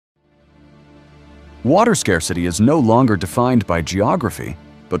Water scarcity is no longer defined by geography,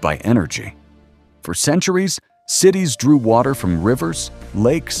 but by energy. For centuries, cities drew water from rivers,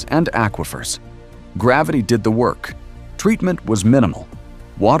 lakes, and aquifers. Gravity did the work. Treatment was minimal.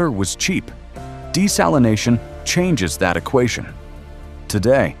 Water was cheap. Desalination changes that equation.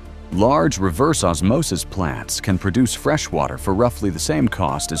 Today, large reverse osmosis plants can produce fresh water for roughly the same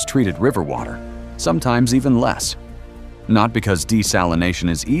cost as treated river water, sometimes even less. Not because desalination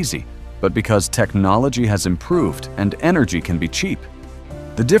is easy, but because technology has improved and energy can be cheap.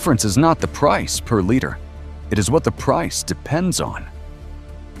 The difference is not the price per liter. It is what the price depends on.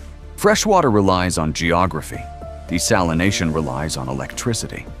 Freshwater relies on geography. Desalination relies on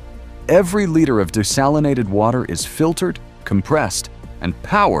electricity. Every liter of desalinated water is filtered, compressed, and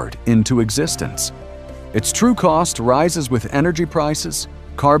powered into existence. Its true cost rises with energy prices,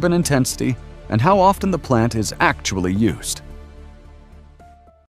 carbon intensity, and how often the plant is actually used.